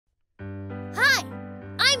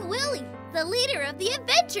the leader of the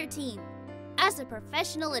adventure team. As a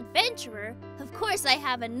professional adventurer, of course I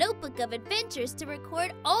have a notebook of adventures to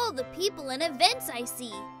record all the people and events I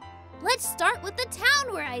see. Let's start with the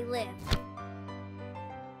town where I live.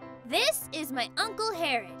 This is my Uncle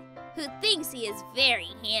Herod, who thinks he is very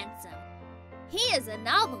handsome. He is a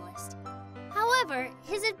novelist. However,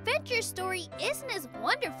 his adventure story isn't as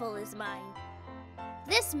wonderful as mine.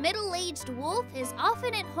 This middle-aged wolf is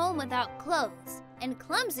often at home without clothes and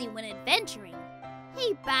clumsy when adventuring.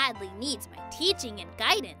 He badly needs my teaching and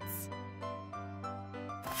guidance.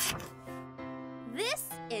 This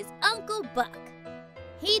is Uncle Buck.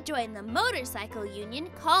 He joined the motorcycle union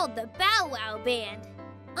called the Bow Wow Band.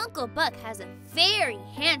 Uncle Buck has a very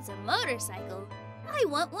handsome motorcycle. I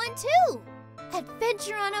want one too.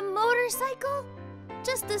 Adventure on a motorcycle?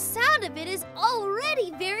 Just the sound of it is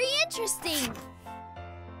already very interesting.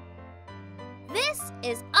 This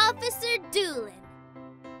is Officer Doolin.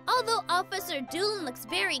 Although Officer Doolin looks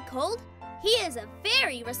very cold, he is a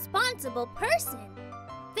very responsible person.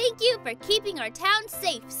 Thank you for keeping our town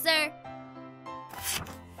safe, sir.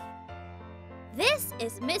 This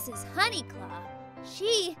is Mrs. Honeyclaw.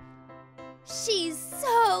 She's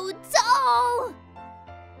so tall!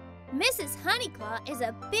 Mrs. Honeyclaw is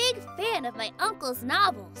a big fan of my uncle's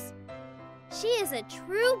novels. She is a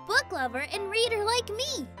true book lover and reader like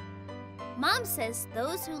me. Mom says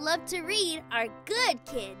those who love to read are good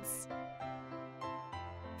kids.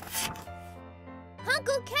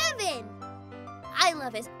 Uncle Kevin! I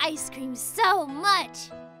love his ice cream so much.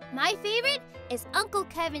 My favorite is Uncle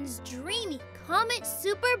Kevin's dreamy Comet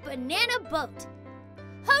Super Banana Boat.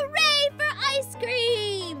 Hooray for ice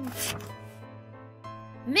cream!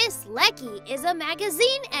 Miss Lecky is a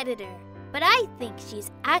magazine editor, but I think she's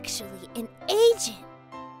actually an agent.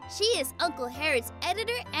 She is Uncle Herod's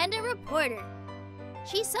editor and a reporter.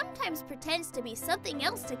 She sometimes pretends to be something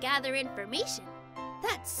else to gather information.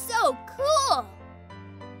 That's so cool!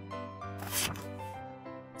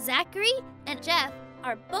 Zachary and Jeff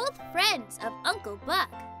are both friends of Uncle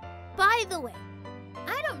Buck. By the way,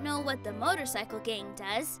 I don't know what the motorcycle gang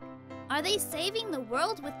does. Are they saving the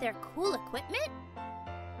world with their cool equipment?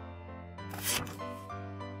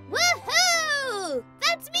 Woohoo!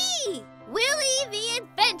 That's me! Willie the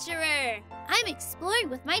Adventurer! I'm exploring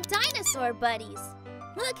with my dinosaur buddies.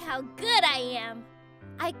 Look how good I am.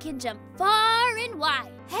 I can jump far and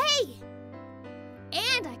wide. Hey!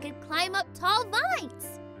 And I can climb up tall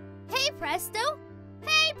vines. Hey, Presto!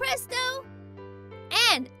 Hey, Presto!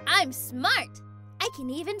 And I'm smart. I can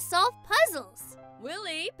even solve puzzles.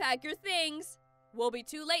 Willie, pack your things. We'll be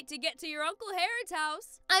too late to get to your Uncle Herod's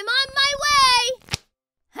house. I'm on my way!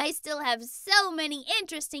 I still have so many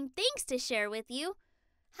interesting things to share with you.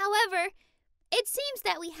 However, it seems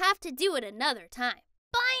that we have to do it another time.